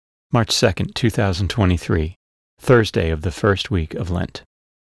March 2nd, 2023, Thursday of the first week of Lent.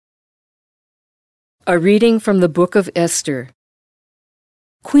 A reading from the book of Esther.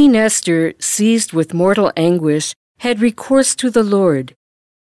 Queen Esther, seized with mortal anguish, had recourse to the Lord.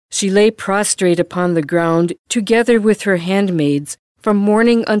 She lay prostrate upon the ground, together with her handmaids, from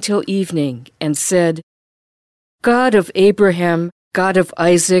morning until evening, and said, God of Abraham, God of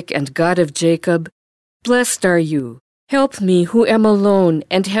Isaac, and God of Jacob, blessed are you. Help me who am alone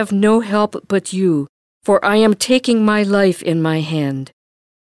and have no help but you, for I am taking my life in my hand.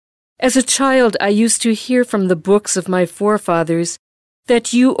 As a child, I used to hear from the books of my forefathers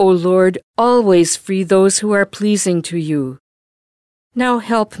that you, O Lord, always free those who are pleasing to you. Now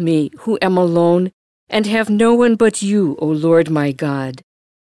help me, who am alone, and have no one but you, O Lord my God.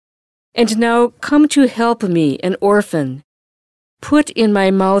 And now come to help me, an orphan. Put in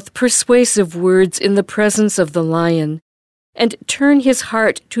my mouth persuasive words in the presence of the lion, and turn his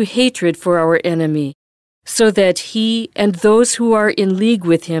heart to hatred for our enemy, so that he and those who are in league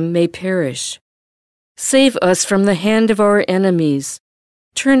with him may perish. Save us from the hand of our enemies.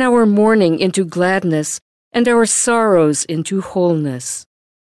 Turn our mourning into gladness, and our sorrows into wholeness.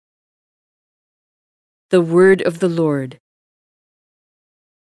 The Word of the Lord.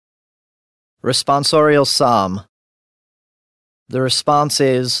 Responsorial Psalm. The response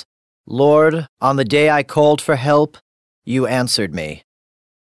is, Lord, on the day I called for help, you answered me.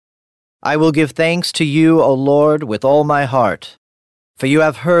 I will give thanks to you, O Lord, with all my heart, for you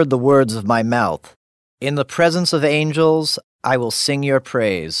have heard the words of my mouth. In the presence of angels, I will sing your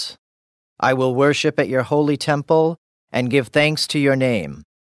praise. I will worship at your holy temple and give thanks to your name.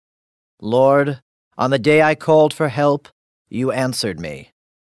 Lord, on the day I called for help, you answered me.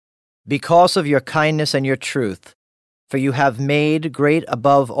 Because of your kindness and your truth, for you have made great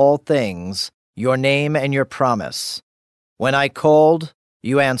above all things your name and your promise. When I called,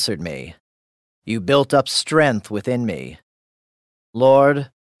 you answered me. You built up strength within me.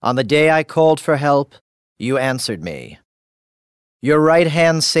 Lord, on the day I called for help, you answered me. Your right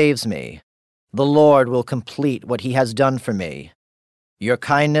hand saves me. The Lord will complete what he has done for me. Your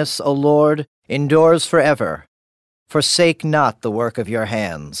kindness, O Lord, endures forever. Forsake not the work of your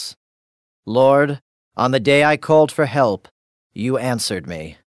hands. Lord, on the day I called for help, you answered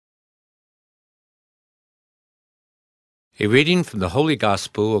me. A reading from the Holy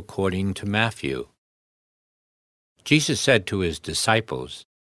Gospel according to Matthew. Jesus said to his disciples,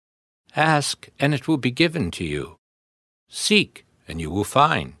 Ask, and it will be given to you. Seek, and you will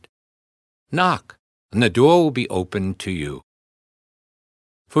find. Knock, and the door will be opened to you.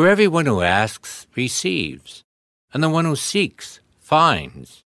 For everyone who asks receives, and the one who seeks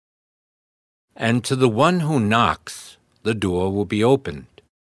finds. And to the one who knocks, the door will be opened.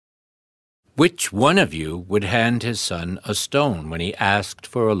 Which one of you would hand his son a stone when he asked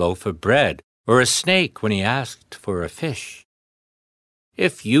for a loaf of bread, or a snake when he asked for a fish?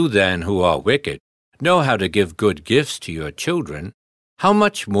 If you then, who are wicked, know how to give good gifts to your children, how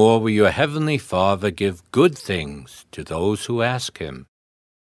much more will your heavenly Father give good things to those who ask him?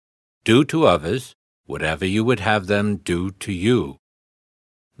 Do to others whatever you would have them do to you.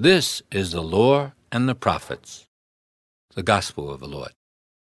 This is the law and the prophets. The Gospel of the Lord.